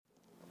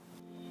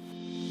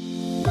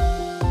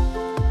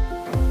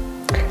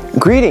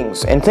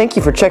Greetings, and thank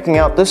you for checking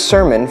out this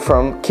sermon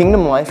from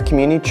Kingdom Life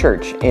Community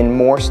Church in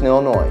Morrison,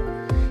 Illinois.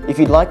 If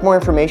you'd like more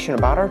information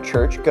about our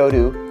church, go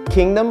to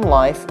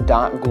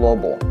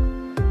kingdomlife.global.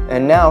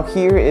 And now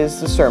here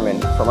is the sermon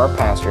from our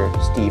pastor,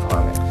 Steve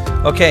Harmon.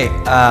 Okay,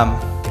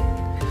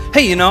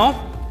 hey,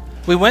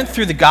 we went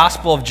through the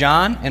Gospel of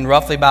John in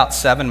roughly about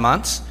 7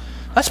 months.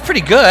 That's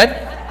pretty good.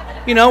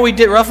 We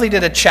roughly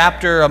did a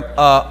chapter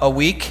a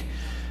week.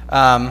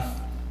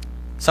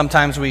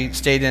 Sometimes we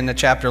stayed in a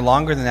chapter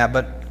longer than that,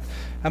 but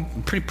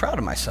I'm pretty proud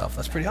of myself.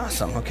 That's pretty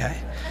awesome, okay?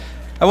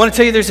 I want to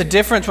tell you there's a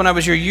difference. When I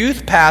was your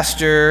youth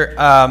pastor,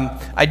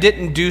 I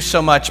didn't do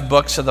so much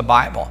books of the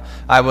Bible.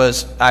 I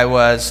was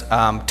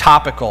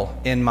topical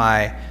in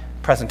my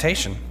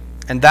presentation.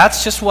 And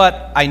that's just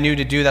what I knew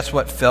to do. That's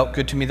what felt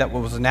good to me. That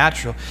was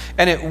natural.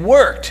 And it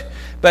worked.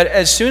 But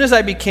as soon as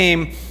I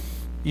became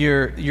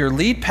your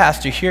lead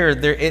pastor here,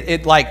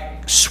 it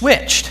like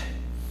switched.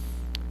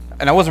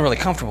 And I wasn't really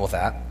comfortable with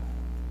that.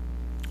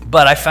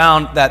 But I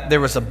found that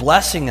there was a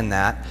blessing in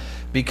that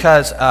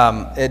because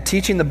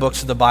teaching the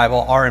books of the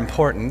Bible are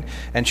important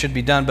and should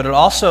be done, but it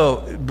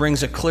also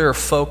brings a clearer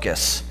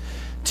focus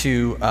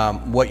to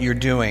what you're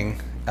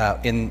doing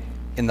in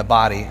the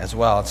body as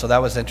well. And so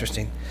that was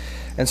interesting.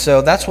 And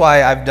so that's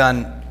why I've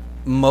done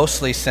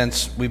mostly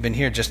since we've been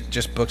here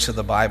just books of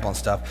the Bible and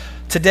stuff.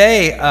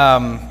 Today,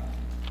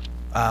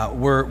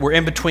 we're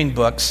in between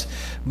books,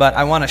 but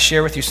I want to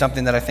share with you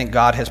something that I think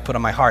God has put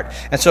on my heart.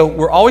 And so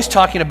we're always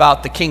talking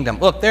about the kingdom.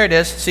 Look, there it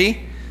is. See?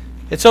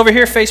 It's over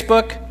here,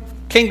 Facebook.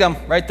 Kingdom,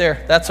 right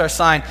there. That's our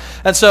sign.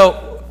 And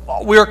so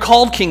we are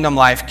called Kingdom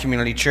Life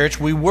Community Church.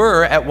 We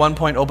were at one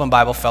point Open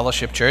Bible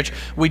Fellowship Church.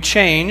 We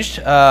changed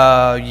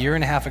a year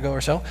and a half ago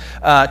or so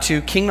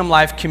to Kingdom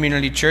Life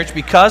Community Church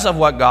because of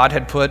what God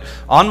had put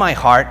on my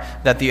heart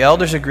that the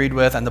elders agreed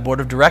with and the board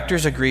of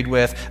directors agreed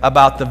with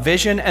about the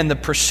vision and the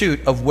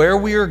pursuit of where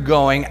we are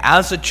going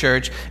as a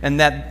church,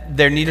 and that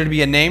there needed to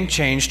be a name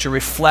change to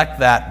reflect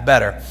that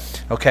better.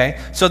 Okay?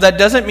 So that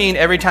doesn't mean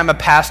every time a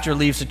pastor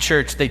leaves a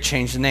church, they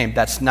change the name.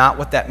 That's not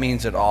what that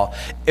means at all.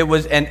 It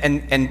was,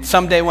 and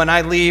someday when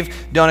I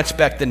leave, don't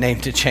expect the name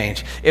to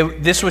change.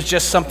 This was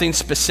just something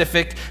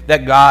specific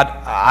that God,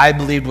 I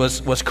believed,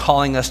 was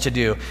calling us to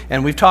do.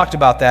 And we've talked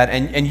about that,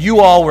 and you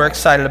all were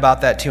excited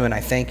about that too, and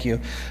I thank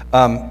you.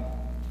 I've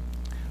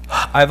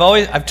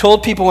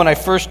told people when I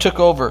first took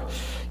over,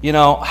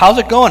 how's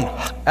it going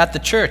at the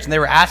church? And they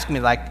were asking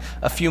me like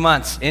a few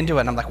months into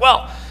it, and I'm like,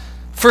 well,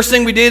 first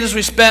thing we did is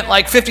we spent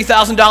like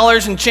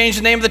 $50,000 and changed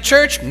the name of the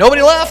church.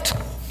 Nobody left.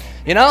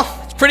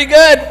 It's pretty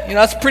good.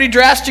 It's a pretty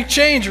drastic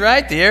change,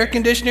 right? The air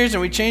conditioners,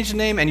 and we changed the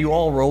name, and you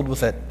all rolled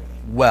with it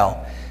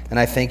well. And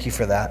I thank you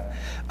for that.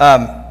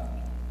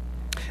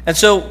 And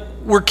so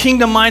we're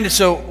kingdom-minded,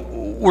 so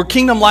we're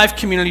Kingdom Life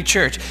Community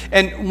Church.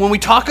 And when we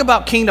talk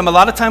about kingdom, a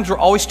lot of times we're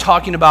always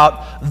talking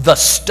about the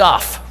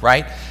stuff,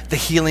 right? The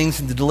healings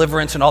and the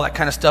deliverance and all that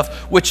kind of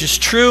stuff, which is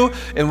true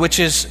and which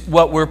is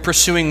what we're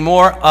pursuing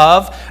more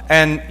of.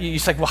 And you're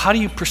like, well, how do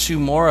you pursue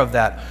more of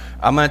that?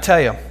 I'm going to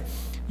tell you,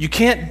 you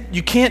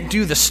can't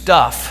do the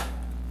stuff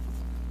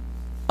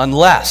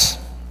unless,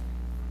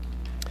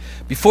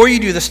 before you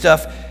do the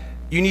stuff,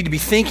 you need to be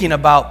thinking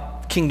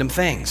about kingdom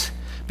things.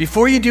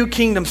 Before you do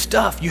kingdom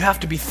stuff, you have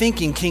to be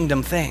thinking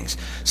kingdom things.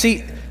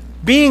 See,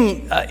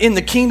 being in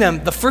the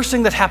kingdom, the first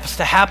thing that has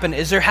to happen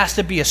is there has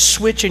to be a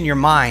switch in your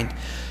mind,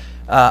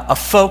 a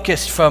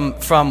focus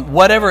from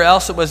whatever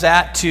else it was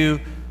at to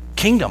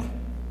kingdom.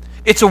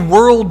 It's a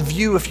world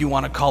view, if you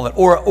want to call it,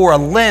 or a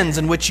lens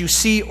in which you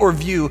see or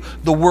view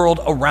the world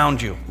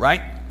around you,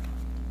 right?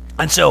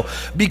 And so,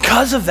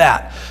 because of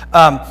that,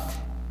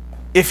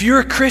 if you're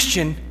a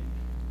Christian,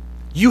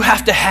 you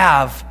have to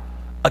have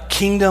a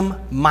kingdom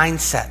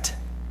mindset.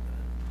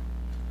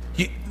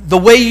 The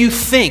way you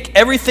think,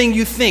 everything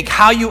you think,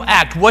 how you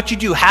act, what you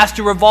do has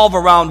to revolve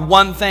around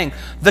one thing: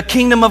 the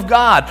kingdom of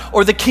God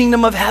or the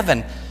kingdom of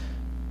heaven.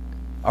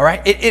 All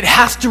right? It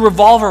has to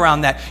revolve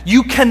around that.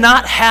 You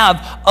cannot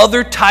have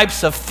other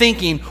types of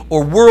thinking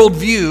or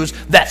worldviews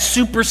that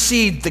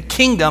supersede the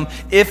kingdom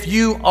if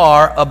you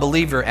are a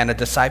believer and a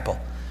disciple.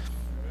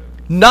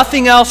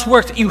 Nothing else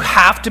works. You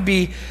have to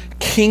be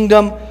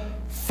kingdom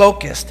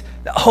focused.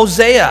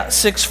 Hosea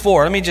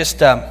 6:4. Let me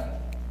just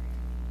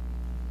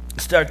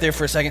start there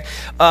for a second.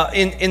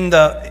 In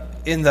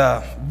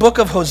the book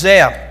of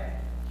Hosea,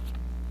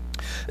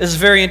 this is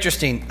very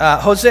interesting.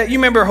 Hosea, you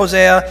remember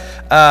Hosea,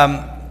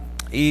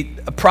 a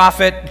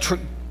prophet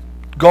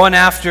going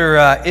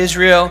after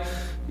Israel,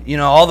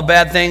 all the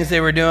bad things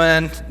they were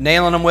doing,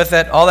 nailing them with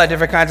it, all that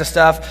different kinds of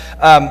stuff.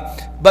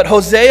 But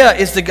Hosea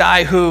is the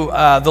guy who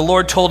the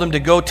Lord told him to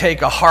go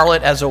take a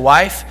harlot as a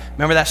wife.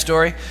 Remember that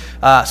story?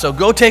 So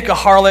go take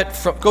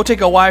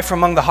a wife from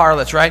among the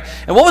harlots, right?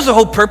 And what was the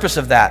whole purpose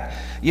of that?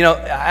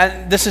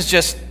 This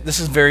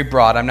is very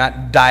broad. I'm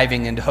not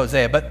diving into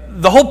Hosea,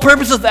 but the whole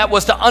purpose of that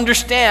was to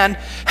understand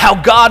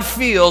how God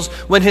feels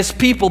when his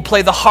people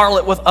play the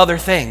harlot with other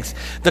things.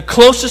 The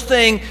closest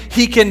thing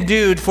he can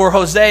do for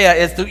Hosea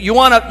is, you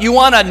want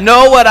to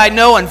know what I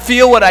know and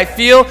feel what I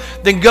feel?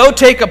 Then go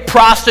take a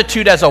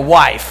prostitute as a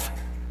wife.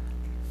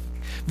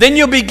 then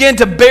you'll begin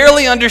to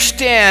barely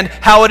understand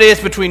how it is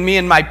between me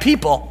and my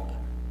people.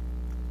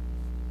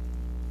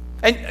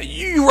 And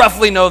you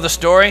roughly know the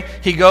story.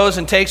 He goes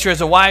and takes her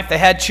as a wife. They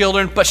had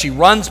children, but she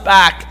runs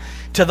back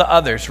to the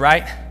others,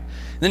 right?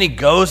 Then he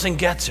goes and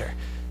gets her.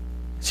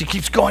 She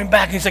keeps going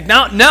back, and he's like,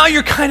 now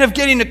you're kind of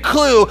getting a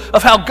clue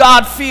of how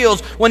God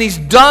feels when he's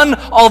done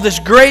all this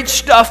great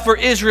stuff for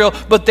Israel,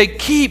 but they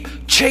keep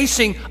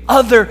chasing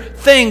other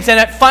things.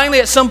 And finally,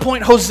 at some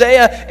point,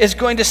 Hosea is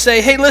going to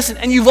say, hey, listen,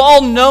 and you've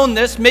all known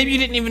this. Maybe you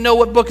didn't even know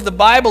what book of the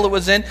Bible it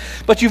was in,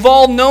 but you've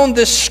all known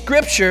this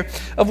scripture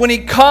of when he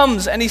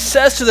comes and he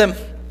says to them,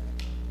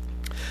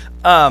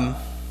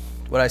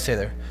 what did I say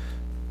there?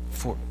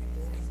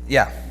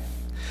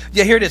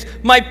 Yeah, here it is.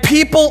 My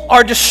people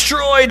are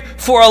destroyed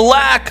for a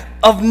lack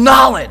of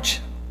knowledge.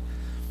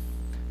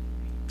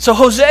 So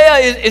Hosea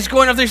is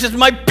going up there. He says,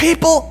 my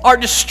people are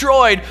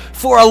destroyed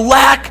for a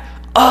lack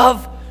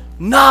of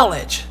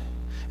knowledge.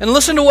 And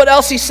listen to what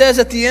else he says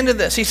at the end of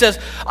this. He says,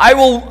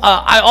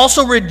 I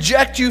also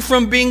reject you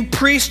from being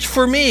priest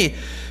for me,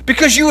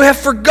 because you have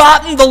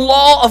forgotten the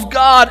law of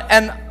God,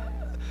 and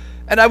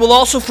I will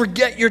also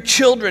forget your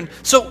children.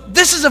 So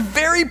this is a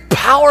very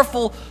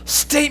powerful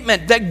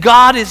statement that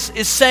God is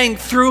saying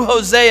through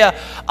Hosea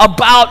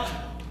about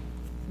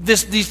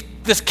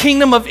this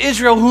kingdom of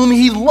Israel whom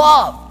he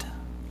loved,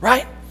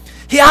 right?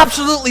 He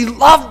absolutely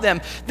loved them.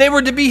 They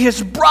were to be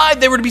his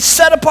bride. They were to be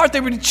set apart.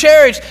 They were to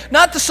cherish,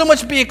 not to so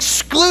much be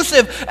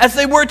exclusive as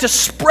they were to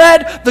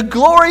spread the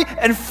glory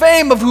and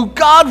fame of who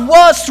God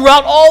was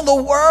throughout all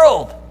the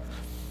world.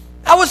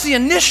 That was the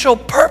initial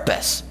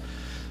purpose.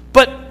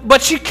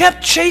 But she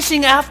kept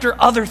chasing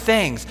after other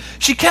things.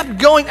 She kept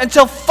going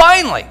until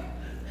finally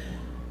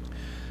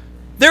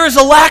there is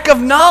a lack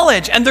of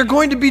knowledge and they're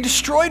going to be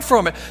destroyed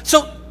from it.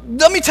 So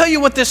let me tell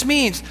you what this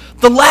means.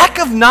 The lack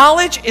of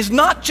knowledge is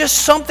not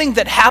just something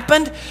that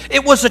happened.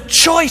 It was a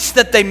choice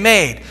that they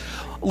made.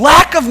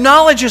 Lack of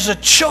knowledge is a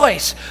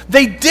choice.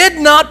 They did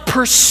not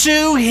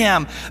pursue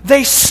him.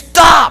 They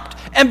stopped.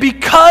 And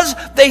because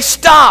they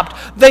stopped,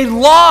 they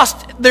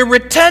lost their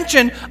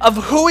retention of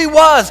who he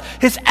was,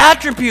 his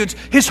attributes,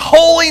 his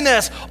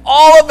holiness,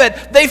 all of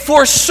it. They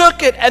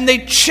forsook it and they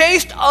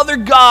chased other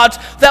gods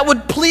that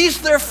would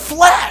please their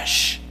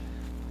flesh.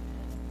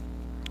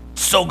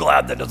 So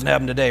glad that doesn't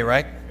happen today,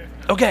 right?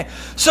 Okay,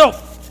 so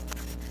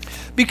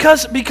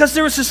because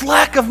there was this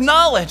lack of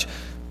knowledge,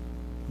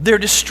 they're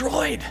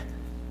destroyed.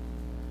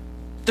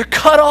 They're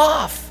cut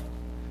off.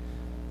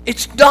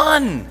 It's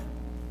done.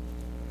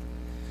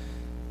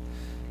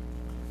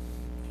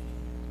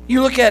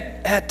 You look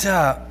at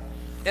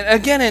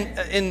again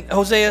in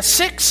Hosea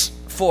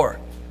 6:4.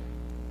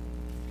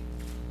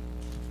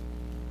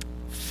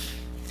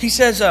 He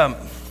says,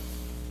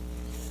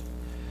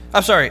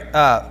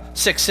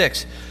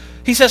 6:6.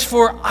 He says,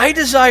 for I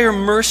desire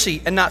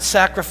mercy and not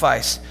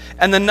sacrifice,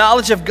 and the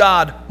knowledge of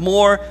God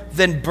more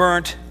than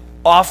burnt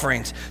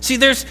offerings. See,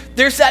 there's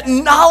that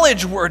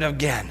knowledge word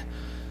again.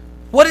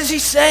 What is he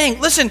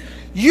saying? Listen,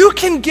 you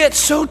can get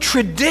so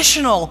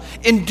traditional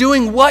in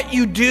doing what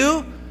you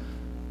do,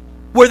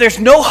 where there's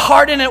no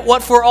heart in it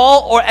what for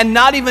all, and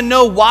not even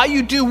know why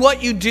you do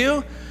what you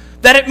do,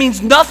 that it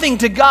means nothing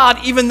to God,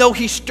 even though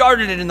he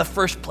started it in the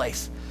first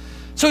place.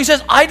 So he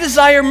says, I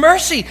desire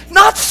mercy,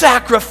 not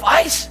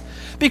sacrifice.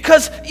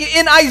 Because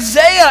in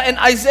Isaiah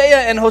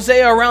and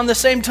Hosea around the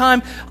same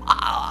time,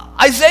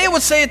 Isaiah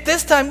would say at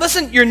this time,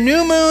 listen, your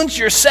new moons,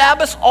 your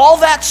Sabbaths, all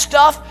that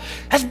stuff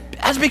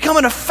has become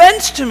an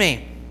offense to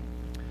me.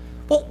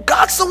 Well,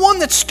 God's the one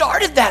that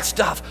started that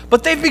stuff,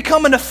 but they've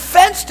become an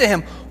offense to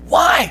him.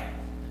 Why?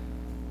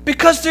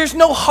 Because there's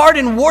no heart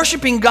in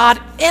worshiping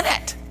God in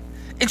it.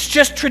 It's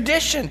just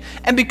tradition.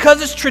 And because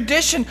it's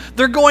tradition,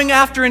 they're going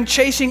after and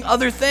chasing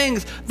other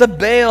things. The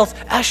Baals,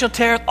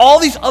 Ashtoreth, all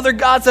these other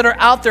gods that are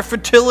out there,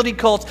 fertility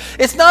cults.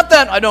 It's not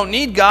that I don't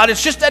need God.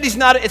 It's just that he's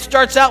not, it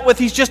starts out with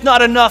he's just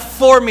not enough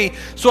for me,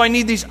 so I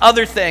need these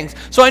other things.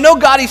 So I know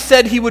God, he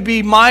said he would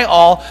be my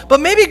all, but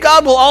maybe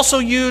God will also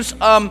use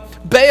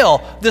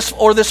Baal, this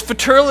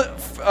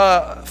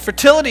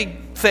fertility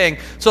thing,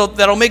 so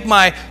that'll make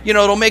my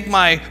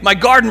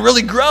garden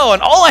really grow,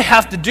 and all I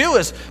have to do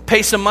is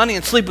pay some money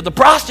and sleep with a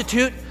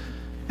prostitute,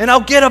 and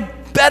I'll get a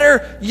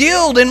better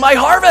yield in my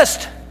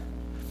harvest.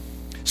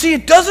 See,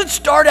 it doesn't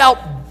start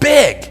out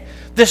big,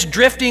 this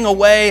drifting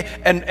away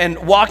and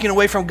walking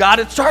away from God.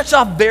 It starts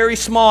off very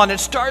small, and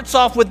it starts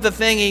off with the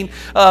thinking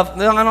of,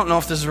 I don't know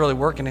if this is really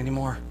working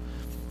anymore.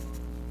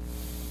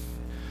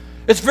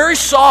 It's very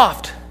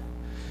soft.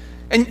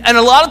 And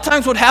a lot of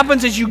times what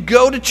happens is you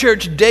go to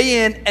church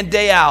day in and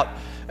day out,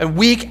 and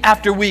week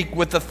after week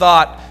with the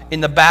thought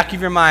in the back of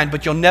your mind,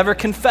 but you'll never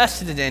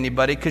confess it to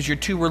anybody because you're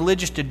too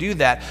religious to do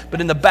that. But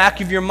in the back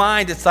of your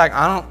mind, it's like,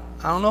 I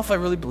don't know if I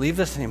really believe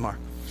this anymore.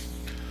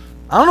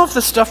 I don't know if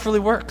this stuff really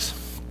works.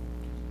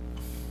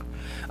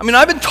 I mean,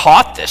 I've been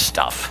taught this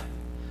stuff,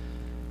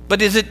 but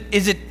there's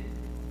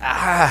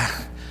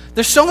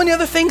so many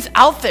other things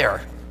out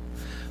there.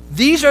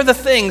 These are the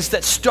things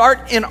that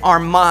start in our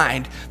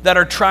mind that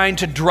are trying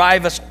to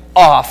drive us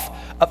off.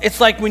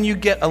 It's like when you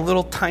get a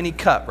little tiny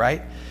cut,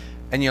 right?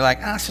 and you're like,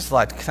 it's just a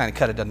lot, kind of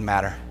cut, it doesn't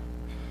matter.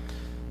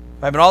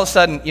 Right? But all of a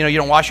sudden, you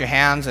don't wash your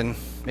hands, and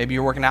maybe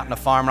you're working out in a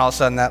farm, and all of a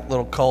sudden that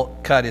little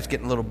cut is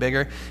getting a little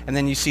bigger, and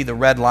then you see the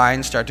red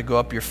lines start to go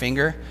up your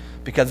finger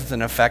because it's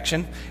an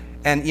infection.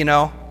 And,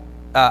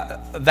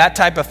 that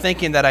type of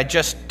thinking that I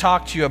just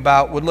talked to you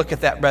about would look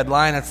at that red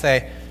line and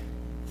say,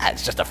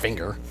 it's just a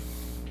finger.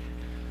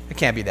 It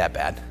can't be that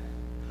bad.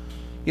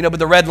 But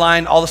the red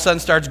line all of a sudden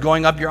starts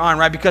going up your arm,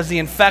 right? Because the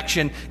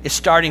infection is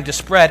starting to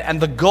spread.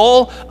 And the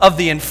goal of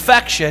the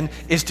infection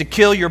is to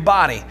kill your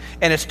body.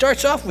 And it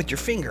starts off with your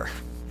finger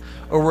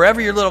or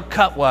wherever your little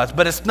cut was.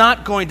 But it's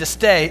not going to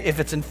stay. If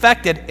it's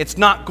infected, it's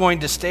not going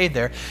to stay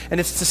there. And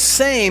it's the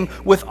same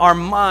with our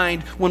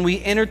mind when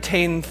we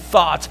entertain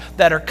thoughts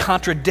that are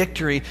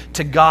contradictory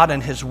to God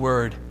and His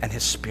Word and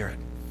His Spirit.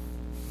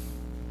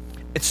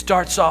 It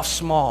starts off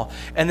small,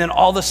 and then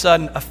all of a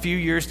sudden, a few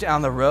years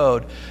down the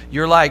road,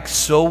 you're like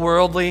so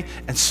worldly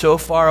and so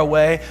far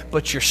away,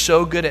 but you're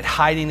so good at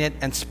hiding it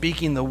and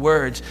speaking the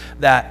words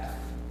that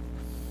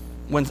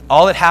when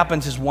all that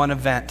happens is one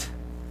event,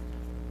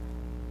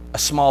 a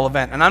small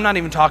event. And I'm not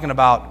even talking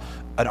about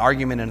an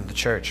argument in the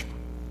church.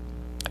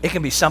 It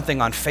can be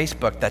something on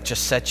Facebook that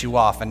just sets you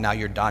off, and now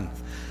you're done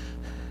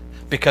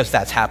because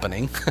that's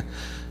happening.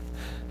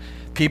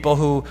 People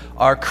who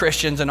are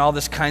Christians and all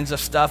this kinds of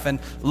stuff and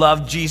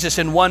love Jesus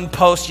in one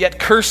post, yet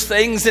curse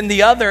things in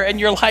the other. And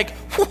you're like,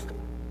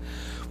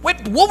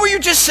 wait, what were you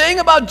just saying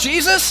about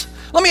Jesus?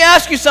 Let me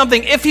ask you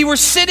something. If He were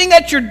sitting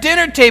at your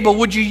dinner table,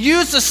 would you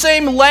use the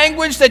same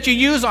language that you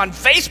use on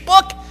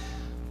Facebook?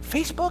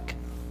 Facebook?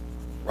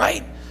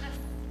 Right?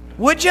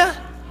 Would you?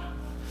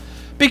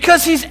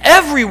 Because He's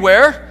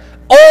everywhere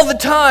all the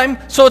time,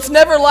 so it's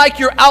never like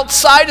you're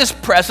outside His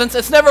presence.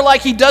 It's never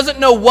like He doesn't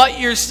know what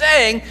you're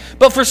saying.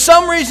 But for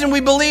some reason, we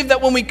believe that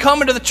when we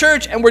come into the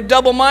church and we're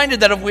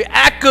double-minded, that if we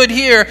act good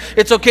here,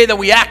 it's okay that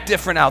we act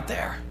different out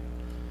there.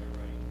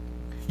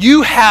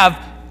 You have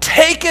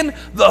taken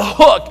the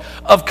hook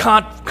of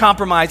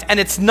compromise, and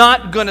it's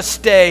not going to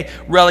stay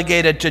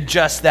relegated to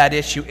just that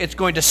issue. It's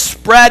going to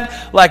spread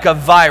like a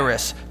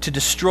virus to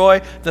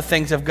destroy the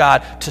things of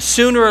God. To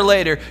sooner or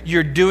later,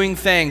 you're doing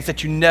things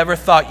that you never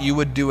thought you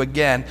would do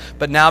again.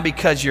 But now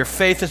because your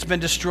faith has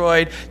been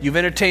destroyed, you've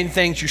entertained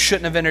things you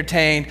shouldn't have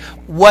entertained,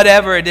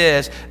 whatever it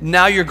is,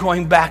 now you're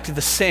going back to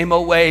the same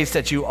old ways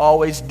that you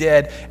always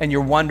did, and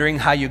you're wondering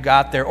how you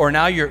got there. Or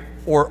now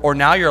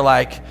you're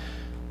like,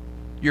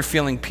 you're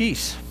feeling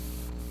peace.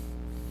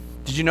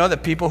 Did you know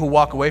that people who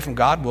walk away from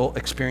God will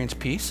experience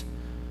peace?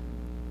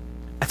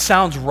 It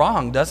sounds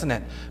wrong, doesn't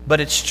it?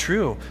 But it's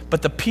true.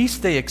 But the peace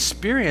they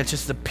experience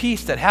is the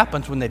peace that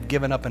happens when they've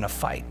given up in a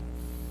fight.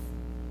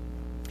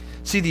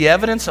 See, the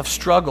evidence of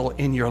struggle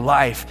in your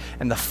life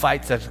and the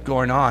fights that's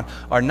going on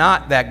are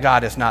not that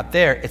God is not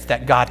there, it's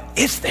that God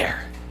is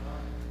there.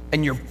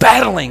 And you're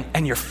battling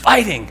and you're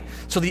fighting.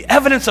 So the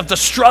evidence of the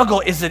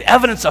struggle is the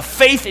evidence of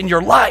faith in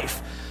your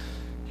life.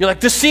 You're like,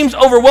 this seems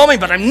overwhelming,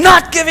 but I'm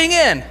not giving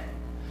in.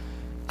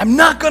 I'm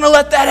not going to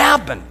let that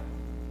happen.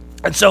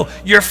 And so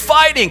you're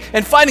fighting,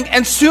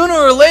 and sooner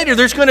or later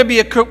there's going to be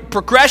a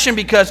progression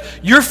because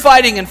you're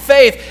fighting in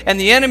faith and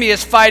the enemy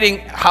is fighting,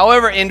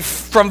 however,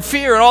 from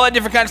fear and all that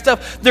different kind of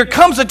stuff. There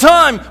comes a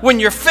time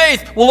when your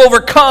faith will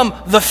overcome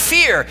the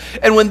fear.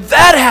 And when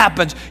that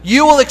happens,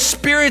 you will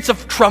experience a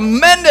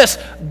tremendous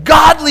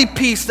godly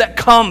peace that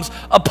comes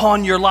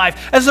upon your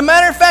life. As a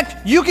matter of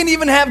fact, you can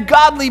even have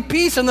godly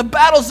peace in the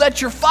battles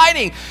that you're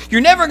fighting.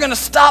 You're never going to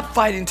stop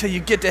fighting until you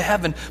get to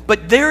heaven.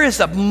 But there is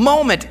a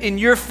moment in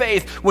your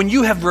faith when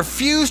you have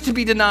refused to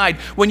be denied,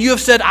 when you have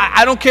said,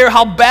 I don't care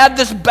how bad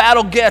this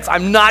battle gets,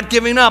 I'm not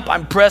giving up,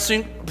 I'm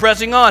pressing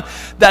on,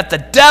 that the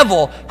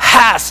devil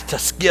has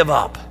to give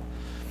up.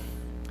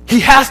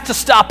 He has to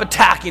stop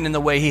attacking in the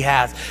way he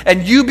has.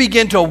 And you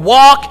begin to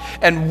walk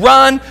and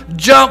run,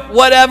 jump,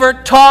 whatever,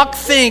 talk,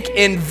 think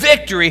in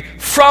victory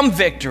from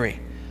victory,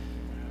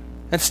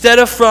 instead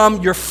of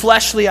from your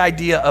fleshly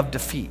idea of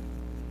defeat.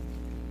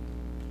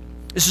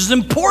 This is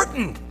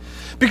important.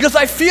 Because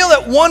I feel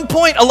at one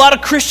point a lot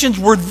of Christians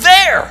were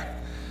there.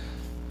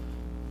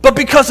 But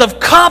because of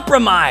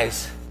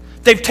compromise,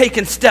 they've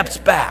taken steps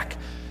back.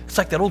 It's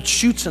like that old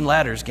Chutes and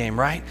Ladders game,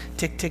 right?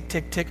 Tick, tick,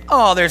 tick, tick.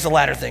 Oh, there's the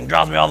ladder thing.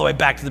 Draws me all the way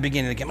back to the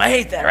beginning of the game. I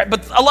hate that, right?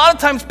 But a lot of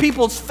times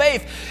people's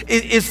faith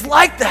is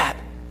like that.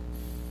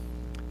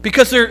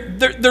 Because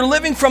they're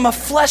living from a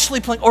fleshly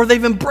plane, or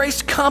they've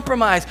embraced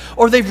compromise,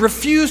 or they've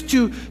refused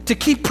to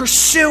keep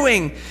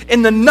pursuing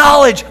in the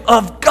knowledge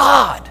of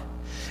God.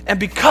 And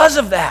because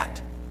of that,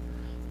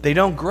 they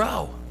don't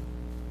grow.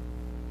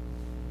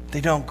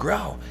 They don't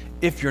grow.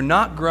 If you're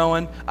not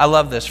growing, I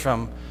love this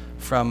from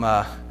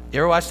you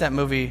ever watch that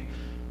movie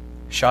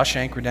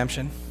Shawshank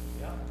Redemption?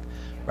 Yeah.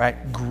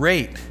 Right?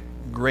 Great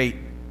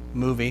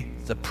movie.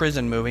 It's a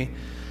prison movie.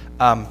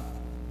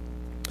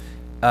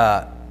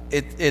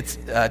 It's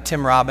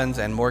Tim Robbins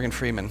and Morgan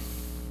Freeman.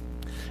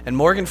 And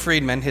Morgan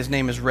Freeman, his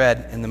name is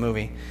Red in the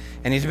movie,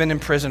 and he's been in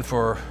prison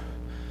for,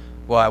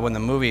 well, when the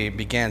movie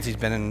begins, he's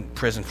been in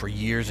prison for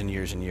years and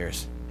years and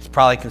years. He's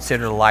probably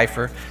considered a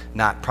lifer,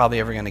 not probably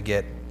ever going to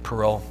get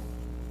parole.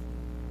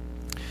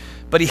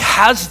 But he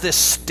has this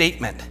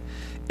statement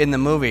in the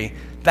movie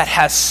that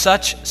has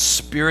such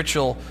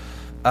spiritual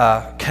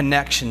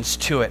connections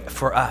to it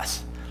for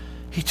us.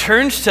 He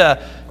turns to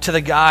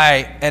the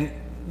guy, and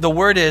the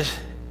word is,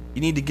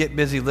 you need to get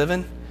busy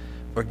living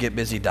or get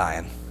busy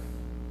dying.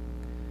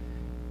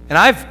 And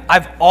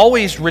I've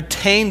always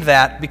retained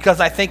that because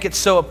I think it's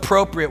so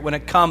appropriate when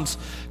it comes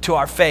to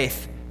our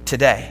faith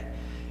today.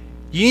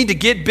 You need to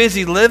get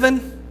busy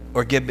living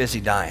or get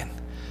busy dying,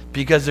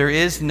 because there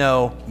is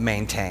no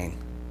maintain.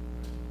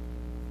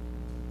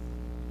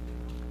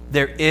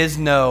 There is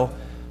no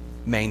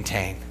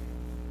maintain.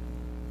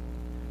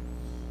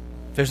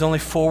 There's only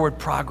forward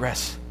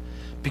progress,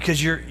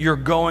 because you're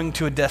going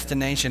to a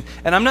destination.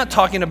 And I'm not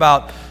talking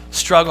about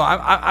struggle.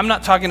 I'm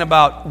not talking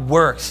about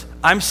works.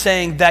 I'm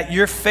saying that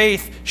your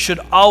faith should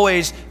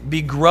always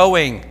be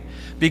growing,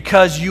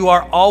 because you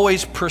are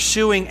always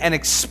pursuing and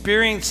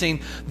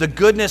experiencing the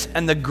goodness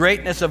and the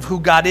greatness of who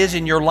God is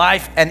in your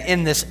life and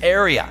in this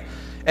area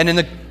and in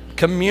the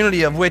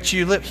community of which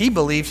you live. He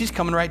believes. He's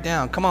coming right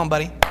down. Come on,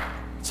 buddy.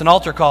 It's an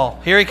altar call.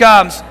 Here he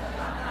comes.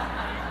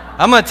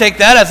 I'm going to take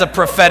that as a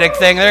prophetic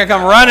thing. They're going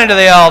to come running to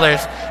the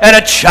altars, and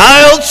a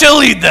child shall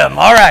lead them.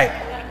 All right.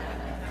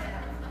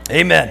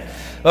 Amen.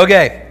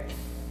 Okay.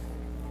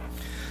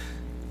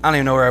 I don't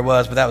even know where I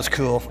was, but that was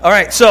cool. All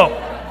right,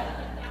 so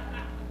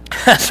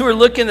we're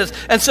looking at this.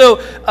 And so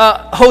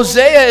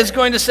Hosea is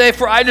going to say,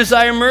 for I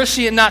desire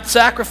mercy and not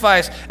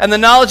sacrifice, and the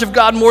knowledge of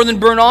God more than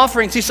burnt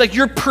offerings. He's like,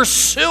 you're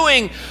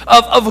pursuing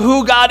of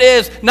who God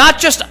is, not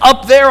just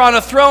up there on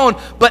a throne,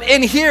 but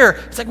in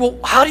here. It's like, well,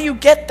 how do you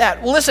get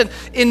that? Well, listen,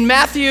 in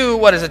Matthew,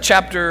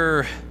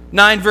 chapter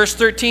 9, verse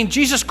 13,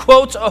 Jesus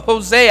quotes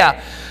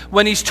Hosea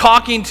when he's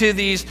talking to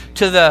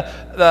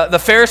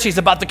the Pharisees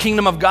about the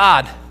kingdom of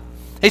God.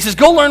 He says,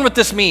 go learn what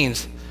this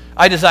means.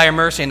 I desire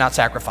mercy and not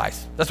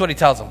sacrifice. That's what he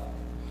tells them.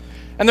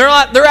 And they're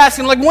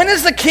asking, like, when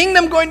is the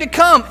kingdom going to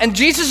come? And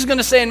Jesus is going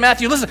to say in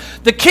Matthew, listen,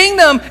 the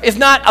kingdom is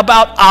not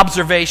about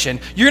observation.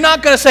 You're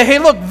not going to say, hey,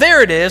 look,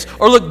 there it is,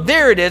 or look,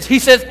 there it is. He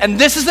says, and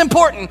this is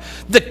important,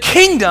 the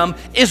kingdom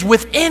is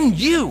within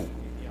you.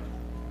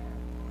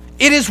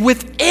 It is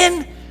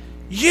within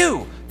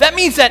you. That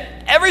means that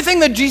everything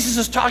that Jesus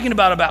is talking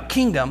about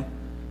kingdom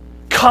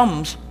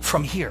comes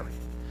from here.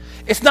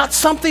 It's not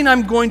something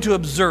I'm going to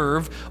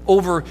observe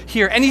over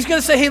here. And he's going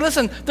to say, hey,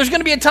 listen, there's going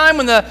to be a time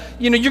when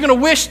you're going to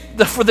wish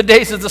for the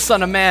days of the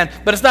Son of Man,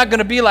 but it's not going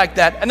to be like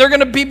that. And there are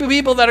going to be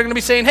people that are going to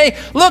be saying, hey,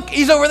 look,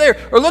 he's over there,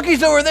 or look,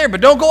 he's over there, but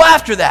don't go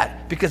after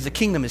that, because the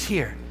kingdom is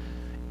here.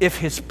 If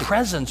his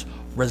presence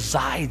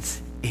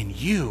resides in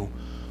you,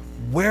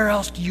 where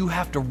else do you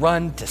have to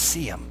run to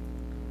see him?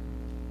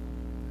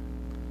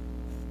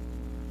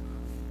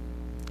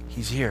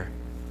 He's here.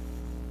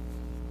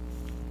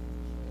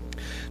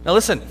 Now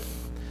listen,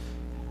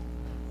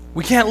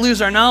 we can't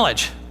lose our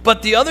knowledge.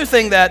 But the other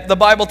thing that the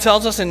Bible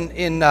tells us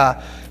in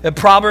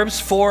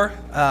Proverbs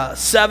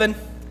 4:7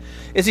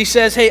 is he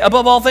says, hey,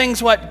 above all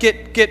things, what?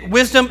 Get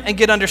wisdom and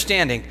get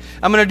understanding.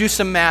 I'm going to do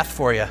some math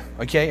for you.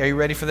 Okay, are you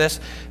ready for this?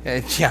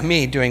 Yeah,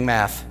 me doing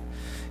math.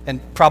 And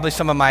probably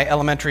some of my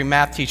elementary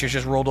math teachers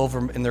just rolled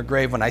over in their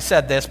grave when I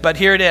said this. But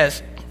here it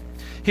is.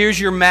 Here's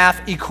your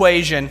math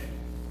equation.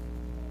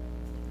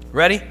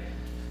 Ready?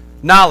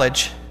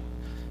 Knowledge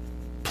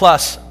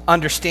plus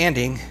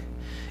understanding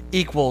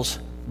equals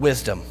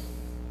wisdom.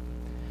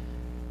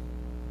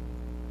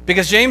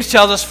 Because James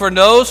tells us, for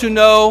those who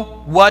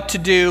know what to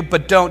do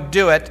but don't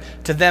do it,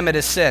 to them it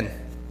is sin.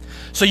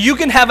 So you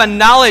can have a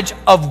knowledge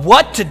of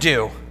what to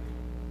do,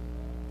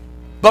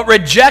 but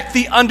reject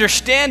the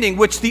understanding,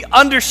 which the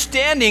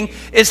understanding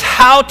is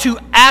how to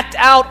act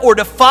out or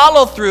to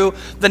follow through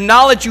the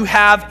knowledge you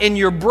have in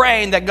your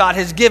brain that God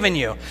has given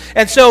you.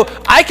 And so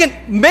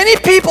many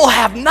people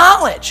have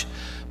knowledge,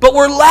 but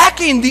we're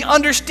lacking the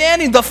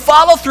understanding, the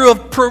follow-through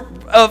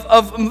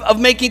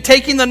of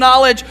taking the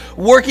knowledge,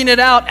 working it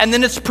out, and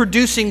then it's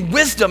producing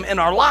wisdom in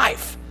our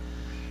life.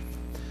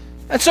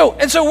 And so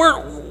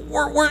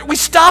we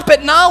stop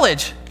at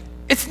knowledge.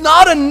 It's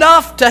not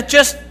enough to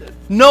just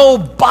know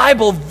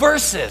Bible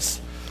verses,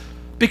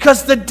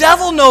 because the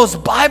devil knows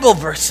Bible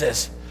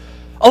verses.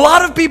 A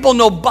lot of people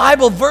know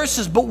Bible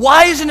verses, but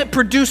why isn't it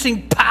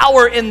producing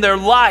power in their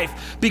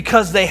life?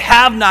 Because they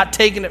have not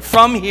taken it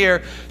from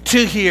here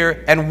to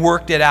here and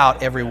worked it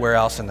out everywhere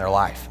else in their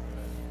life.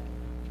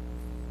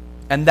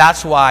 And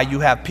that's why you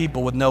have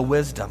people with no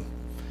wisdom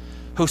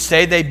who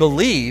say they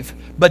believe,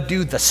 but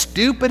do the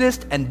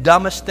stupidest and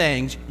dumbest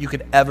things you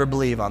could ever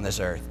believe on this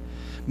earth.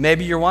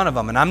 Maybe you're one of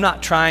them, and I'm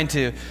not trying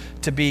to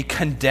be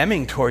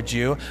condemning towards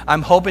you.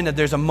 I'm hoping that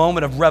there's a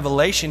moment of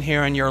revelation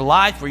here in your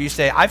life where you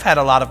say, I've had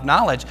a lot of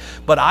knowledge,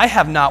 but I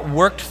have not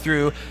worked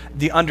through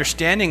the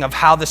understanding of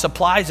how this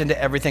applies into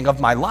everything of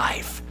my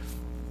life.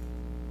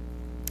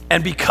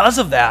 And because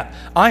of that,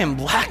 I am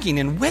lacking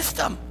in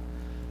wisdom.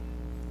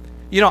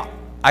 You know,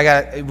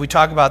 we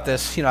talk about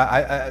this,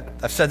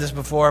 I've said this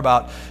before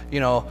about,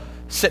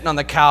 sitting on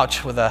the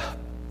couch with a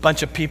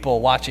bunch of people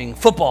watching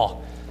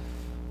football,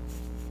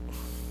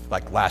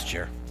 like last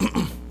year.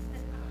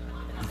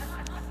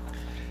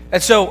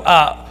 And so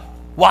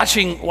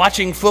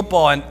watching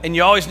football, and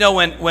you always know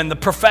when the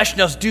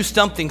professionals do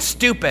something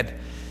stupid,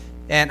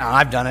 and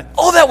I've done it.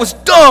 Oh, that was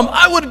dumb.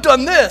 I would have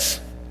done this.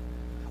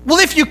 Well,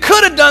 if you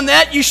could have done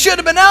that, you should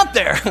have been out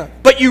there.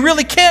 But you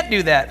really can't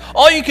do that.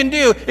 All you can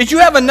do is you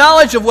have a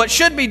knowledge of what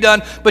should be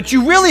done, but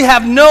you really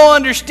have no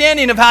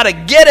understanding of how to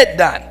get it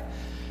done.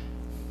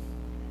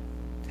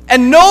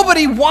 And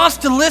nobody wants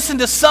to listen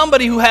to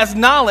somebody who has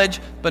knowledge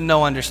but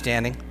no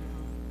understanding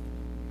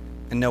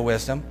and no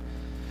wisdom.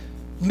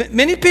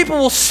 Many people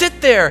will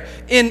sit there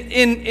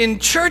in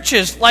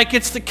churches like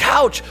it's the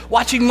couch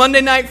watching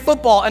Monday Night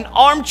Football and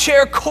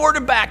armchair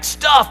quarterback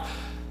stuff.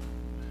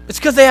 It's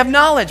because they have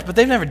knowledge, but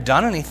they've never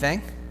done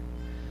anything.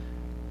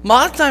 A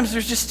lot of times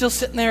they're just still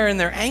sitting there in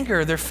their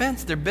anger, their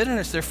offense, their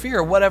bitterness, their fear,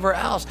 or whatever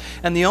else.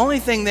 And the only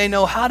thing they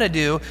know how to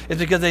do is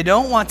because they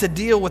don't want to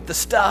deal with the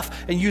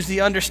stuff and use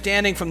the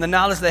understanding from the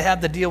knowledge they have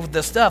to deal with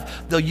the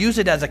stuff. They'll use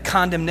it as a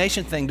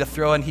condemnation thing to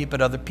throw and heap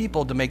at other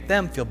people to make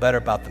them feel better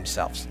about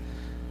themselves.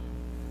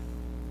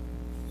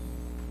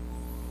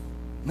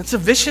 It's a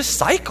vicious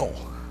cycle.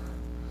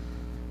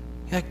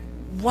 You're like,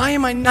 why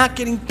am I not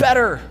getting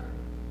better?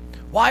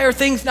 Why are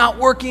things not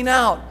working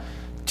out?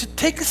 Just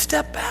take a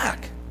step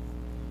back.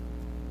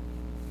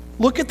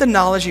 Look at the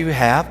knowledge you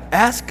have.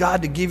 Ask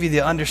God to give you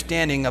the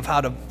understanding of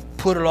how to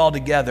put it all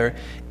together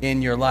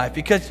in your life.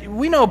 Because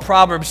we know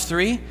Proverbs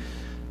 3,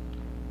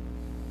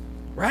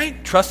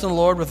 right? Trust in the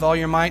Lord with all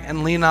your might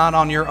and lean not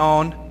on your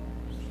own.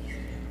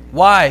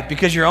 Why?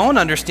 Because your own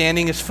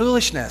understanding is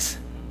foolishness.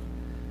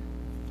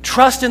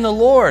 Trust in the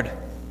Lord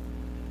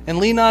and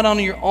lean not on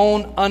your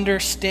own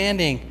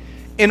understanding.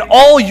 In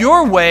all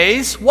your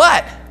ways,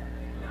 what?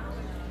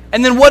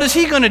 And then what is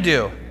He going to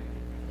do?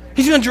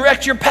 He's going to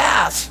direct your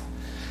paths.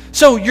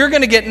 So you're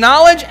going to get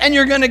knowledge and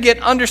you're going to get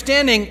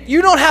understanding.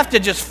 You don't have to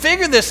just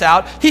figure this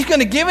out. He's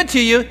going to give it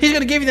to you. He's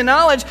going to give you the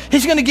knowledge.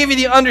 He's going to give you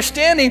the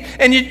understanding.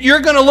 And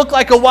you're going to look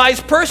like a wise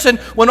person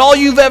when all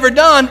you've ever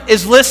done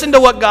is listen to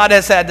what God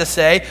has had to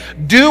say,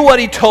 do what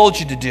He told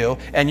you to do,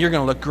 and you're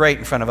going to look great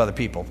in front of other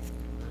people.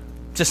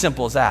 It's as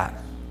simple as that.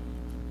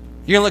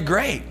 You're going to look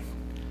great.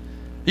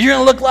 You're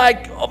going to look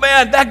like, oh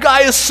man, that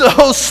guy is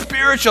so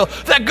spiritual.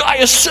 That guy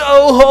is so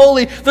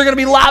holy. They're going to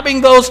be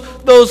lobbing those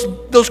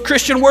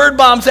Christian word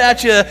bombs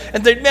at you.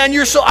 And they, man,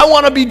 you're so, I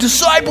want to be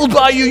discipled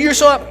by you. You're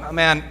so, oh,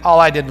 man,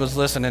 all I did was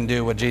listen and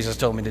do what Jesus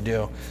told me to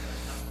do.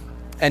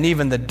 And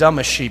even the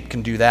dumbest sheep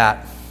can do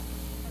that.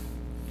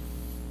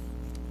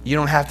 You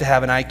don't have to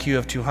have an IQ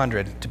of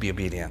 200 to be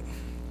obedient.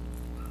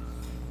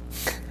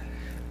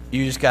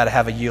 You just got to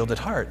have a yielded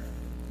heart.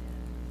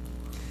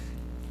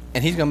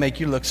 And He's going to make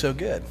you look so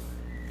good.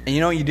 And you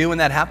know what you do when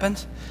that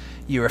happens?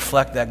 You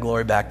reflect that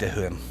glory back to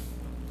Him.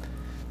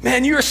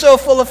 Man, you are so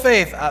full of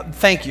faith.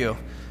 Thank you.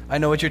 I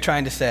know what you're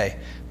trying to say.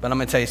 But I'm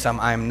going to tell you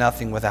something. I am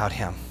nothing without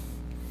Him.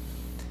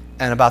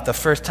 And about the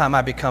first time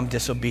I become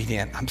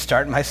disobedient, I'm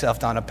starting myself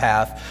down a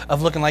path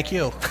of looking like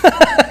you.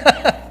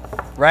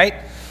 Right?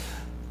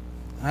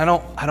 I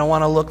don't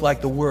want to look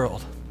like the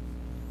world.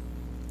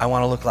 I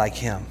want to look like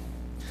Him.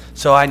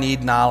 So I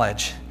need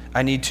knowledge.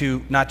 I need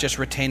to not just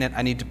retain it,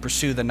 I need to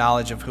pursue the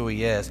knowledge of who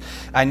He is.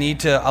 I need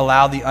to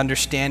allow the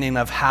understanding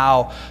of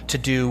how to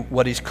do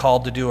what He's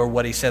called to do or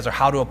what He says or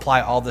how to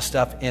apply all this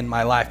stuff in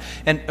my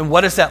life. And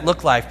what does that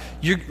look like?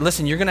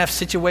 Listen, you're going to have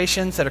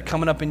situations that are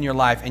coming up in your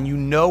life and you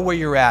know where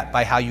you're at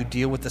by how you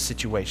deal with the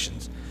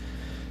situations.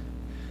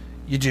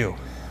 You do.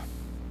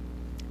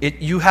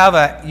 You have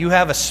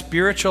a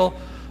spiritual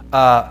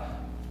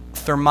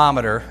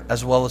thermometer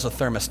as well as a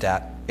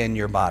thermostat in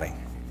your body.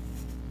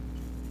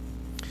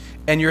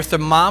 And your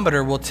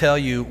thermometer will tell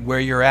you where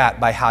you're at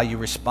by how you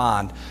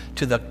respond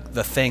to the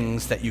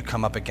things that you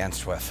come up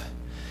against with.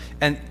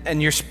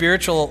 And your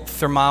spiritual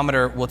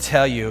thermometer will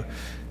tell you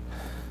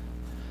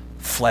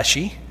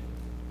fleshy,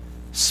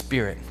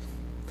 spirit.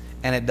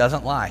 And it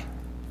doesn't lie.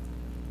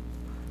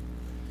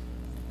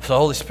 It's the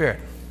Holy Spirit.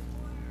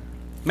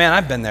 Man,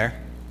 I've been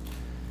there.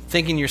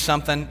 Thinking you're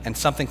something and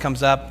something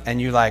comes up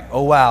and you're like,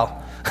 oh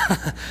wow,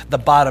 the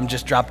bottom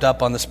just dropped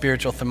up on the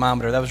spiritual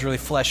thermometer. That was really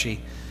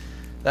fleshy.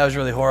 That was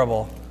really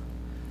horrible.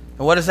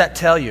 And what does that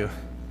tell you?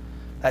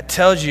 That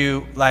tells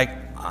you, like,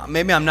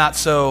 maybe I'm not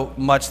so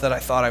much that I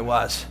thought I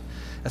was.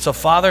 And so,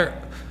 Father,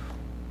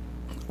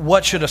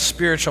 how should a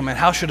spiritual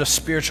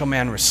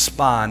man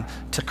respond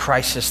to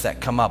crises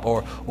that come up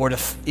or to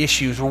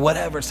issues or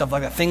whatever, stuff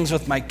like that? Things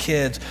with my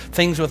kids,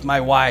 things with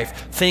my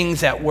wife,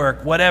 things at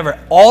work,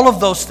 whatever. All of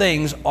those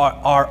things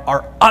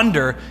are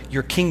under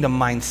your kingdom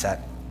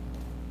mindset.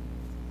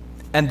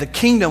 And the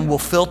kingdom will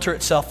filter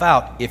itself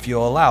out, if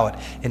you'll allow it,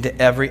 into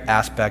every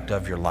aspect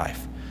of your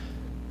life.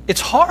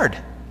 It's hard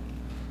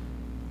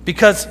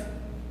because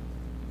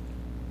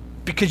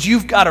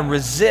you've got to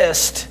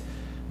resist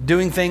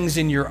doing things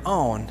in your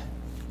own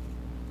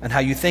and how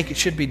you think it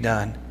should be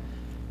done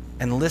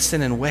and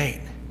listen and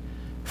wait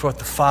for what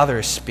the Father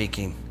is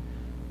speaking.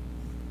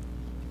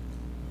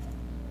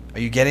 Are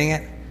you getting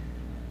it?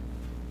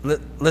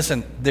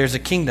 Listen, there's a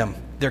kingdom.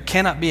 There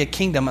cannot be a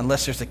kingdom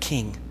unless there's a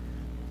king.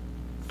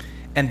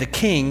 And the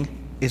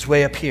king is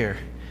way up here,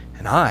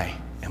 and I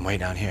am way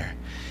down here.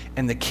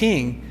 And the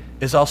king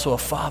is also a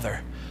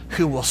father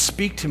who will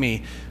speak to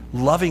me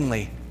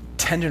lovingly,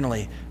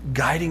 tenderly,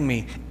 guiding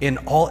me in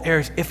all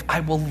areas if I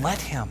will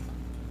let him.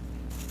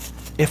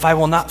 If I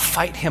will not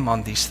fight him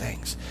on these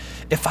things.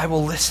 If I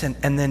will listen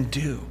and then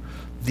do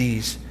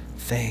these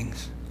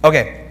things.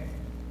 Okay.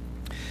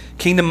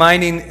 Kingdom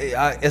minding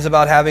is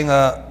about having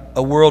a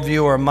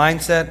worldview or a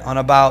mindset on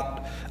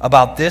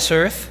about this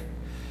earth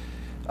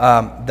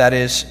that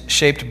is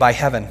shaped by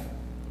heaven.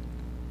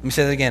 Let me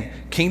say that again.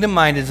 Kingdom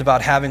mind is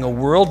about having a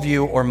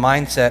worldview or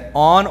mindset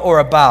on or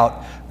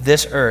about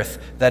this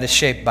earth that is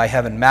shaped by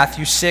heaven.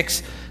 Matthew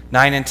 6,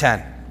 9 and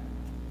 10.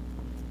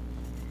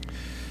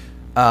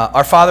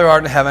 Our Father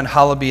art in heaven,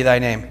 hallowed be thy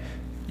name.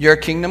 Your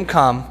kingdom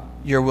come,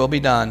 your will be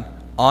done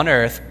on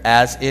earth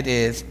as it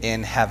is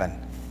in heaven.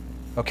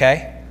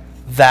 Okay?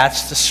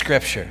 That's the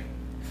scripture.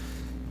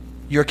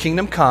 Your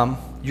kingdom come,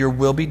 your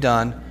will be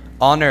done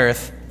on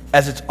earth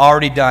as it's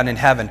already done in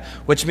heaven.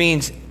 Which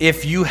means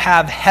if you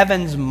have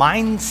heaven's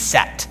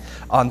mindset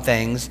on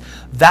things,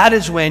 that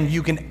is when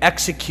you can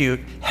execute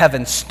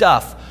heaven's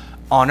stuff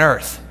on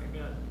earth.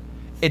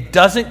 It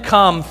doesn't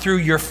come through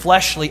your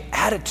fleshly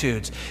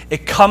attitudes.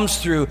 It comes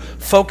through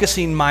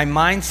focusing my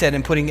mindset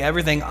and putting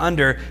everything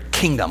under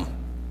kingdom.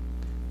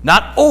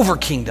 Not over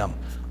kingdom,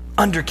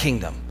 under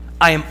kingdom.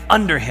 I am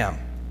under him.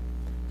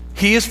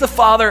 He is the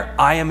Father,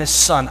 I am his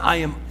son. I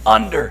am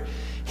under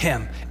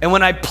him. And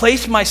when I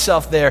place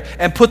myself there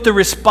and put the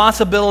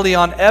responsibility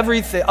on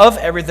everything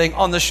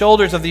on the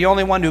shoulders of the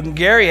only one who can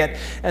carry it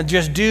and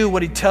just do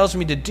what he tells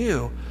me to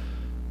do,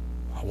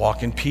 I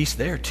walk in peace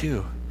there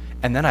too.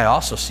 And then I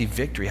also see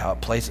victory, how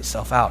it plays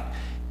itself out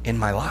in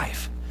my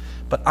life.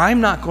 But I'm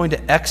not going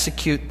to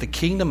execute the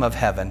kingdom of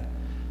heaven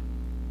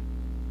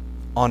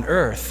on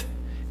earth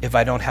if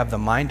I don't have the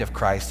mind of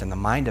Christ and the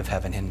mind of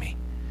heaven in me.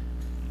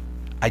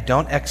 I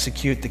don't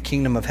execute the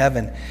kingdom of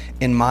heaven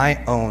in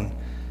my own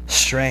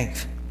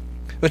strength.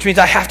 Which means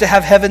I have to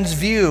have heaven's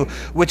view,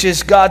 which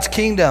is God's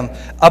kingdom,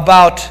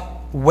 about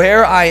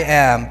where I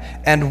am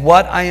and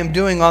what I am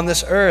doing on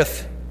this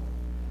earth.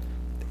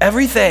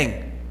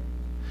 Everything.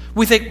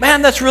 We think,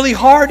 man, that's really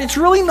hard. It's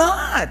really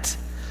not.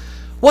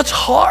 What's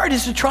hard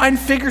is to try and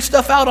figure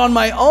stuff out on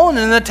my own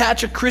and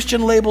attach a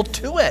Christian label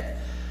to it.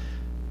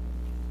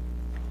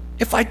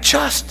 If I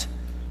just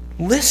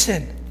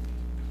listen.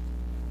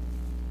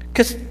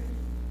 Because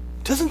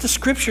doesn't the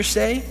scripture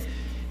say,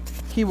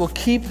 he will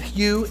keep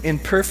you in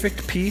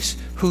perfect peace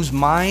whose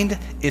mind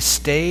is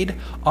stayed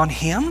on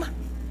him?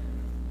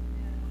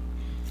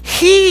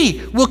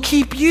 He will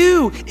keep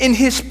you in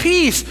his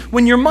peace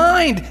when your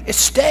mind is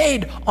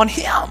stayed on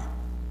him.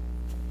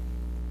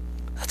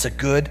 That's a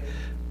good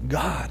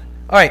God.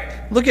 All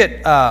right, look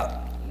at,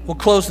 we'll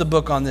close the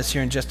book on this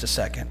here in just a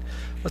second.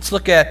 Let's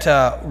look at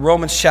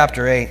Romans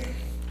chapter 8.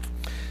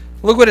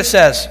 Look what it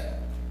says.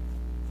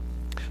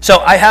 So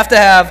I have to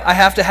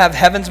have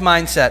heaven's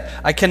mindset.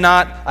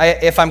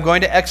 If I'm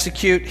going to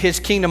execute his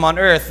kingdom on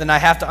earth, then I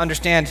have to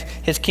understand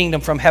his kingdom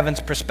from heaven's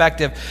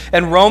perspective.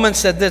 And Romans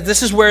said that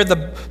this is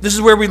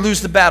where we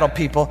lose the battle,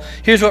 people.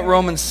 Here's what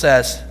Romans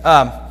says.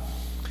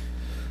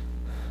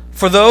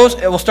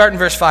 We'll start in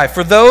verse 5.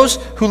 For those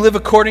who live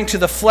according to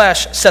the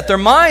flesh set their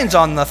minds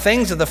on the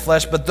things of the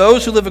flesh, but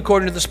those who live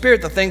according to the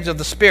Spirit, the things of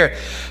the Spirit.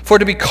 For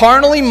to be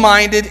carnally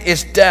minded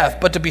is death,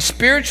 but to be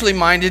spiritually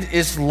minded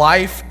is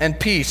life and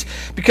peace.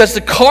 Because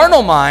the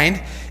carnal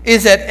mind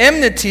is at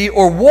enmity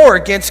or war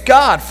against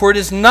God, for it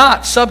is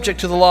not subject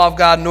to the law of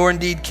God, nor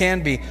indeed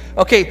can be.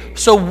 Okay,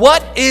 so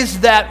what is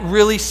that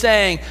really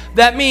saying?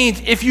 That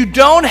means if you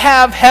don't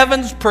have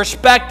heaven's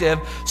perspective,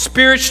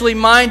 spiritually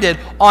minded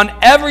on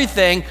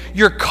everything,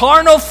 your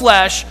carnal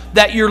flesh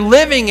that you're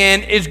living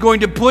in is going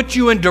to put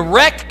you in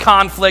direct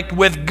conflict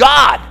with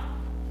God.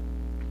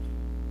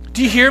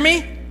 Do you hear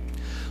me?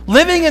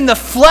 Living in the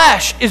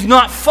flesh is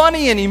not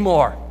funny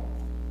anymore.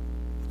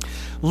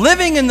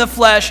 Living in the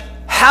flesh,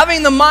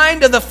 having the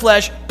mind of the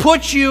flesh,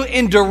 puts you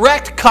in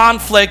direct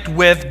conflict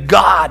with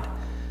God.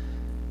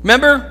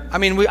 Remember?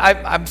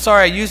 I'm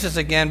sorry I use this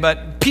again,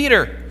 but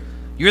Peter,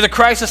 you're the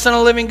Christ, the Son of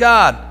the living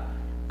God.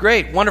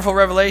 Great, wonderful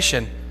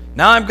revelation.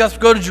 Now I'm going to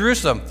go to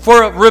Jerusalem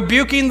for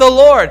rebuking the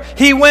Lord.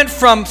 He went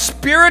from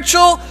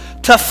spiritual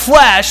to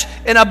flesh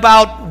in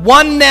about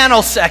 1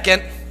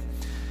 nanosecond.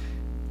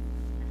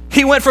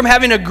 He went from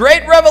having a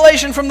great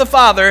revelation from the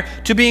Father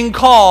to being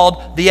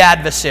called the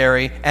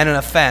adversary and an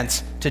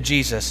offense to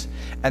Jesus.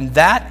 And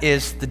that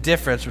is the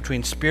difference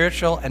between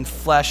spiritual and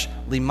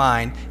fleshly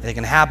mind. It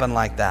can happen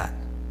like that.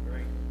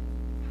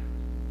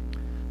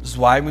 This is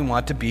why we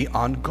want to be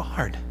on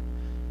guard.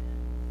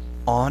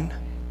 On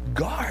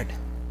guard.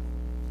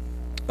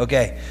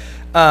 Okay.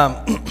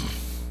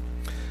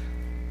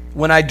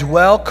 When I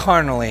dwell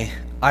carnally,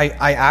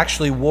 I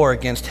actually war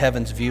against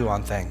heaven's view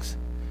on things.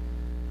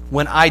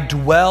 When I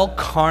dwell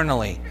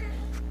carnally,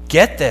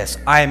 get this,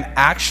 I am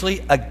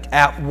actually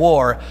at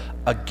war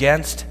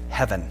against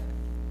heaven.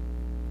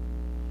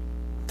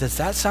 Does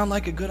that sound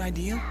like a good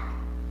idea?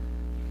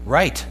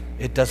 Right,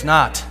 it does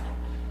not.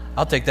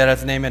 I'll take that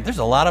as an amen. There's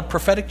a lot of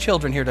prophetic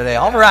children here today.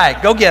 All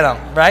right, go get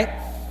them, right?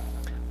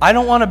 I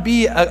don't want to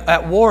be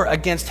at war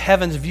against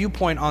heaven's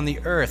viewpoint on the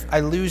earth. I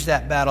lose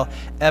that battle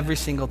every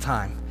single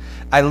time.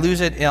 I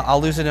lose it.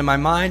 I'll lose it in my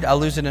mind. I'll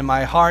lose it in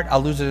my heart.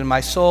 I'll lose it in my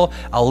soul.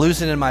 I'll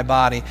lose it in my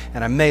body,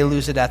 and I may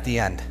lose it at the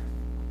end.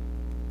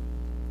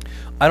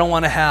 I don't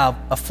want to have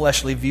a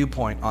fleshly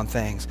viewpoint on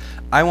things.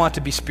 I want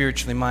to be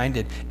spiritually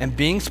minded. And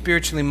being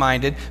spiritually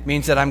minded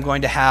means that I'm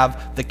going to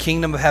have the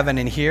kingdom of heaven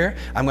in here,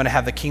 I'm going to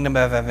have the kingdom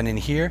of heaven in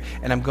here,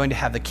 and I'm going to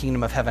have the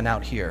kingdom of heaven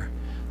out here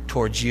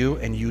towards you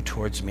and you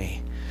towards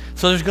me.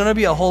 So there's going to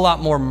be a whole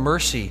lot more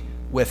mercy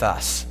with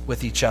us,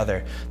 with each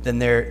other, than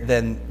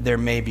there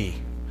may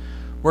be.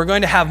 We're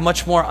going to have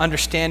much more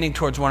understanding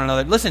towards one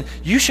another. Listen,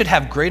 you should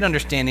have great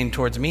understanding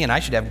towards me, and I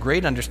should have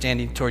great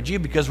understanding towards you,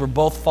 because we're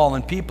both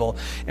fallen people,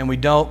 and we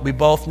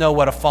both know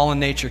what a fallen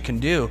nature can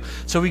do.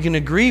 So we can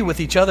agree with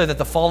each other that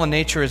the fallen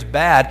nature is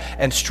bad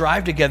and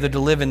strive together to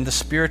live in the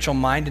spiritual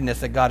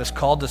mindedness that God has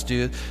called us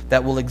to,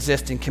 that will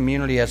exist in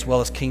community as well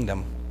as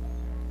kingdom.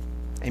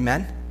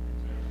 Amen?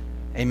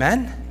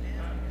 Amen?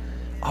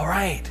 All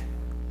right.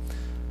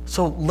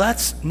 So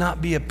let's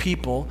not be a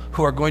people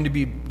who are going to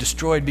be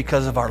destroyed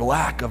because of our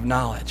lack of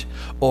knowledge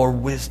or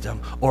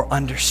wisdom or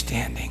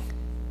understanding.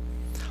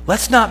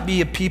 Let's not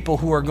be a people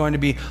who are going to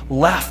be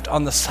left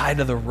on the side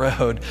of the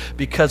road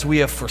because we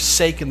have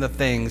forsaken the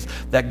things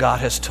that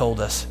God has told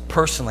us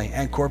personally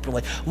and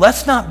corporately.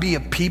 Let's not be a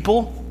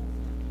people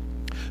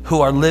who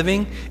are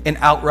living in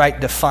outright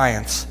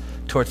defiance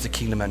towards the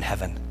kingdom in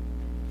heaven.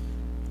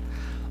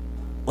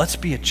 Let's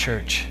be a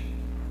church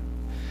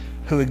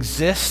who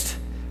exists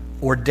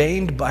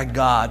ordained by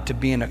God to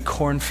be in a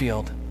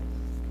cornfield,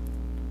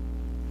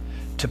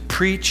 to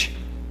preach,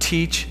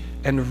 teach,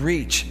 and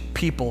reach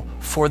people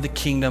for the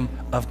kingdom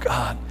of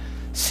God,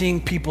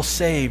 seeing people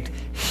saved,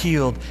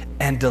 healed,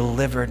 and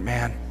delivered,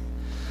 man.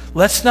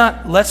 Let's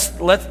not let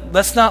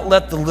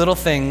the little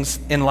things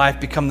in life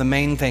become the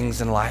main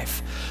things in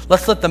life.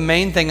 Let's let the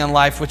main thing in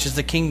life, which is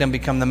the kingdom,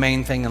 become the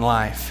main thing in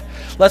life.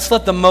 Let's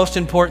let the most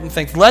important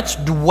things,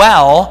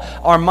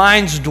 our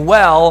minds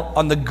dwell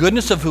on the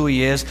goodness of who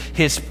He is,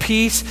 His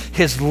peace,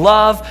 His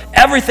love,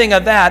 everything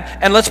of that,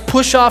 and let's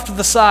push off to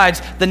the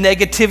sides the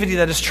negativity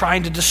that is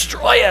trying to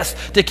destroy us,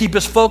 to keep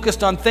us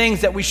focused on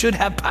things that we should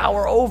have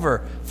power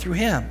over through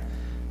Him.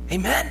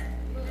 Amen?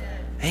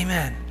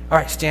 Amen. All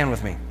right, stand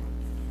with me.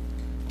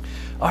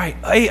 All right,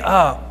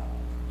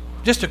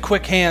 just a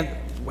quick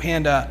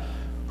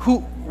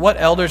what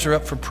elders are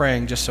up for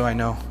praying, just so I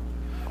know?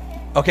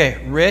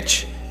 Okay,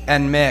 Rich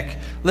and Mick.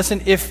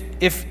 Listen,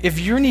 if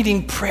you're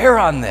needing prayer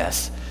on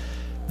this,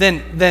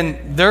 then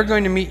they're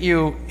going to meet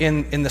you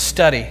in the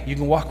study. You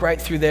can walk right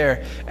through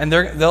there, and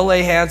they'll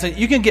lay hands on you.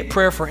 You can get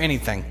prayer for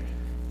anything.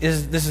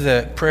 This is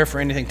a prayer for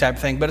anything type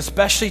of thing, but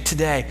especially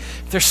today,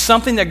 if there's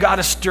something that God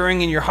is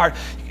stirring in your heart,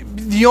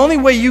 the only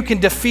way you can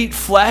defeat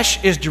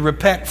flesh is to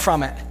repent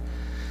from it.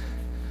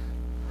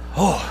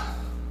 Oh,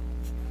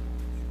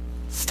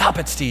 stop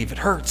it, Steve. It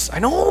hurts. I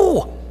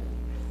know.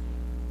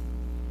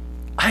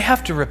 I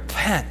have to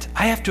repent.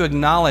 I have to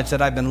acknowledge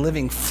that I've been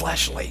living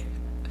fleshly.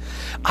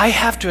 I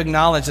have to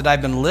acknowledge that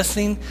I've been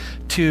listening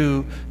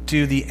to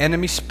the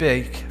enemy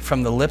speak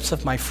from the lips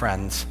of my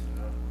friends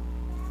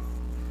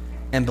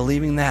and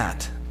believing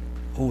that,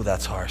 oh,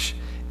 that's harsh,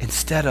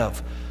 instead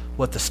of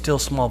what the still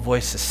small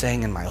voice is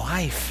saying in my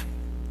life.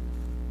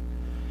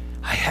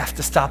 I have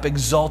to stop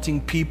exalting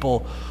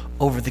people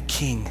over the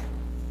King.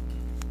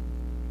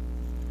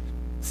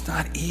 It's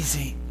not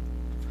easy.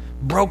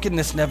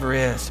 Brokenness never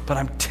is, but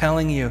I'm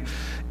telling you,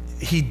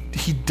 he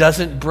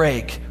doesn't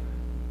break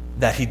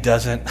that He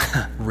doesn't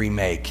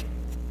remake.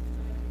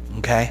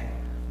 Okay?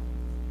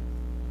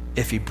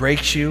 If He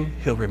breaks you,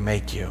 He'll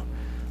remake you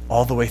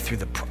all the way through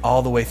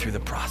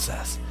the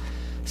process.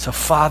 So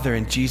Father,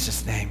 in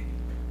Jesus' name,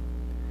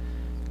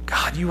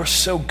 God, You are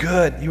so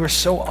good. You are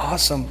so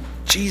awesome.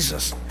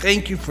 Jesus,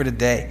 thank You for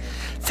today.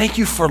 Thank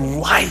You for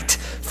light,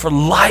 for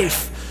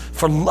life,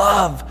 for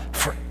love,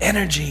 for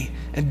energy.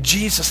 And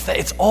Jesus,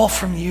 it's all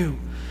from You.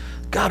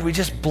 God, we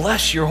just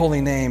bless Your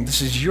holy name.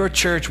 This is Your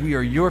church. We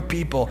are Your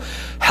people.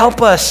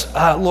 Help us,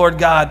 Lord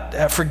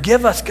God.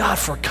 Forgive us, God,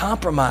 for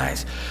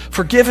compromise.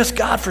 Forgive us,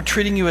 God, for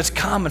treating You as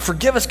common.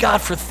 Forgive us,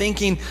 God, for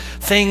thinking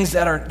things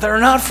that are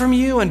not from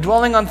You and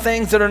dwelling on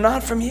things that are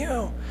not from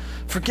You.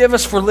 Forgive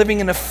us for living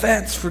in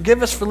offense.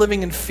 Forgive us for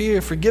living in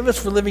fear. Forgive us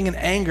for living in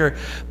anger.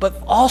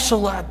 But also,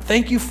 Lord,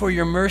 thank You for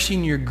Your mercy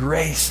and Your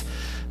grace.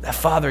 That,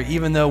 Father,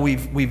 even though we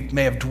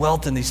may have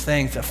dwelt in these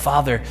things, that,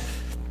 Father,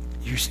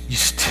 you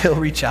still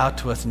reach out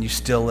to us and You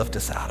still lift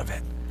us out of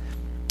it.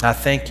 I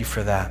thank You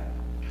for that.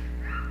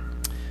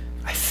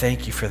 I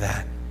thank You for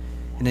that.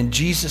 And in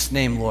Jesus'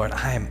 name, Lord,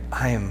 I'm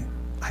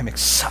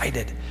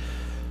excited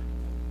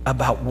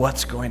about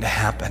what's going to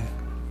happen.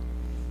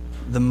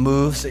 The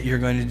moves that You're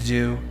going to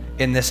do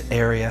in this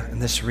area, in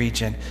this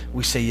region.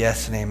 We say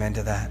yes and amen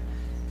to that.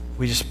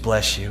 We just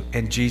bless You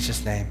in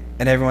Jesus' name.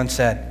 And everyone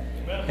said,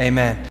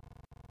 amen.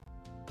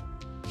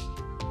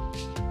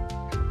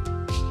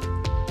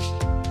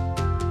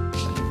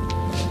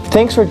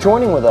 Thanks for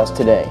joining with us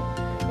today.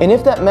 And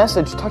if that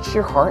message touched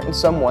your heart in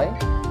some way,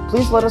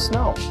 please let us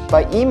know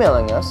by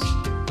emailing us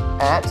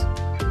at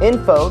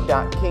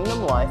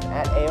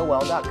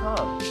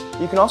info.kingdomlife@aol.com.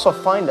 You can also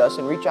find us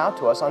and reach out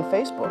to us on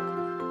Facebook.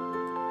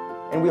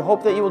 And we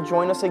hope that you will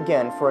join us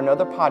again for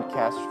another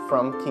podcast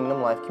from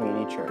Kingdom Life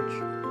Community Church.